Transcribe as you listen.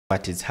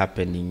what is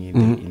happening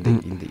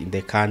in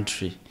the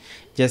country.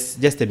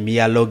 Just a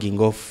mere logging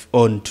off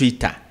on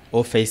Twitter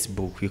or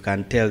Facebook, you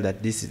can tell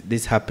that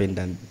this happened,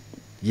 and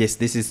yes,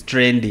 this is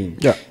trending.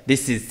 Yeah.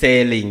 This is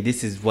selling.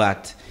 This is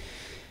what.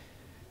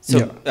 So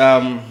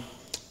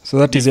so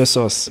that is your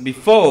source.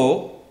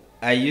 Before,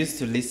 I used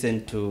to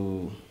listen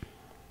to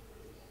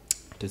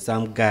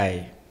some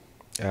guy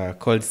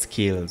called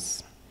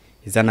Skills.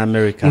 He's an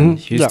American.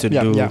 He used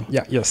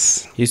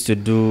to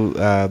do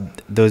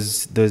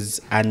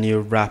those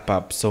annual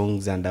wrap-up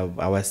songs, and I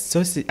was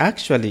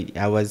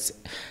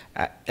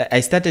I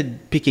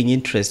started picking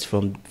interest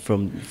from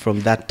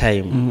that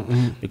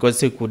time because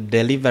he could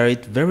deliver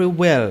it very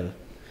well,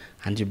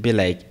 and you'd be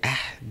like,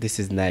 this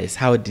is nice.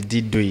 How did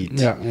he do it?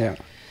 Yeah.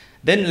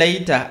 Then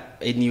later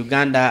in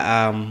Uganda,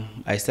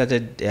 I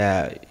started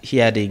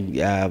hearing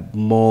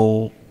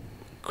more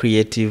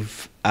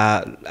creative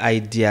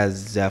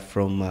ideas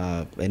from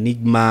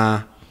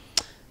Enigma,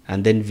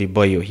 and then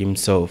Viboyo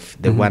himself,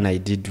 the one I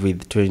did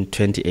with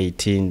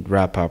 2018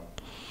 wrap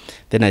up.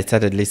 Then I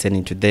started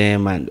listening to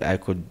them, and I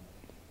could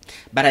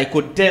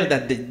tell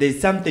that there's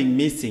something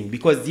missing,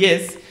 because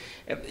yes,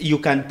 you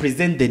can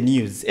present the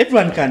news.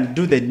 Everyone can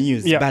do the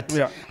news, but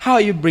how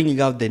are you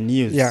bringing out the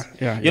news?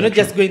 You're not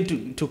just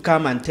going to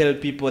come and tell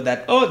people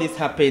that, oh, this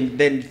happened,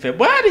 then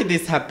February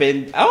this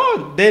happened,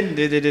 oh, then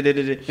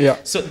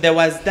So there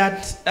was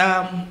that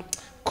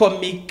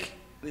comic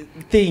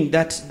thing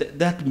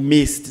that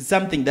missed,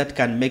 something that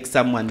can make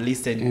someone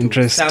listen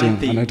to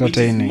something which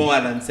is more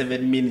than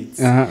 7 minutes.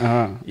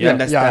 You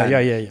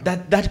understand?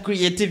 That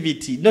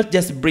creativity, not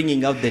just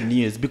bringing out the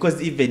news, because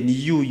even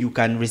you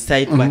can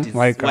recite what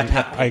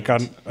happened. I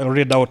can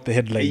read out the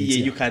headlines.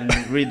 You can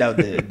read out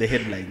the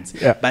headlines.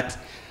 But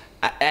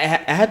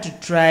I had to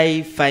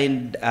try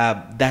find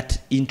that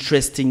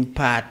interesting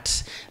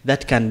part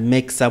that can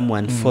make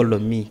someone follow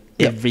me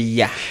every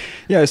year.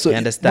 Yeah, so you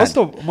understand?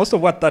 most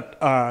of what that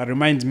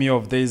reminds me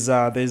of, there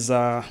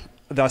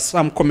are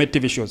some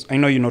comedy shows. I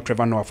know you know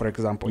Trevor Noah, for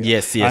example.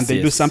 Yes. And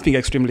they do something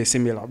extremely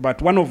similar.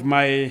 But one of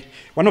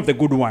the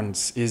good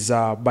ones is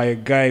by a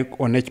guy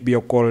on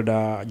HBO called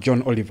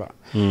John Oliver,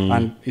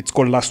 and it's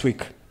called Last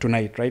Week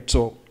Tonight, right?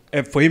 So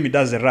for him, he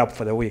does a rap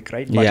for the week,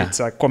 right? But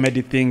it's a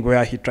comedy thing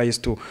where he tries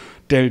to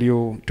tell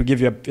you, to give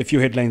you a few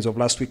headlines of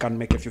last week and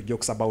make a few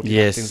jokes about it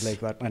and things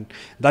like that. And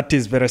that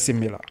is very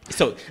similar.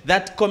 So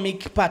that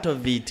comic part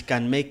of it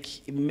can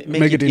make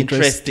it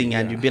interesting,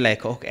 and you'll be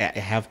like, okay, I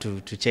have to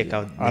check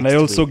out. And I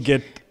also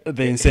get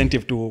the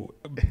incentive to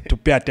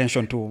pay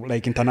attention to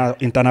like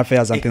internal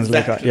affairs and things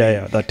like that.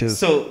 Yeah, that is.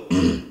 So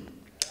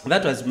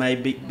that was my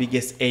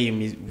biggest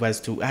aim,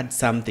 was to add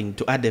something,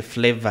 to add a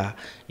flavor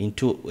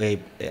into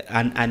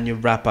an annual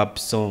wrap-up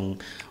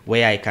song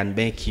where I can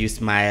make you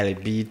smile a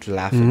bit,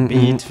 laugh a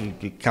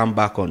bit, come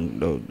back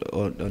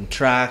on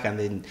track, and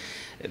then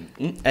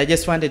I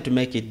just wanted to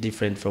make it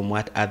different from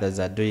what others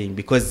are doing,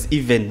 because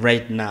even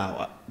right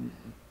now,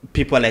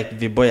 people like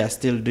Viboy are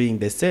still doing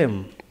the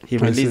same. He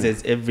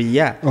releases every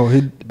year,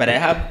 but I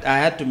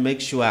had to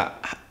make sure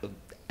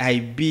I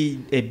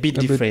be a bit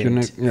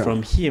different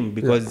from him,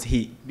 because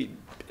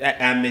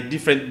I'm a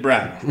different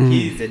brand.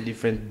 He is a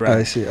different brand.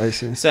 I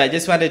see. So I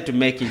just wanted to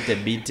make it a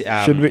bit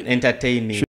entertaining.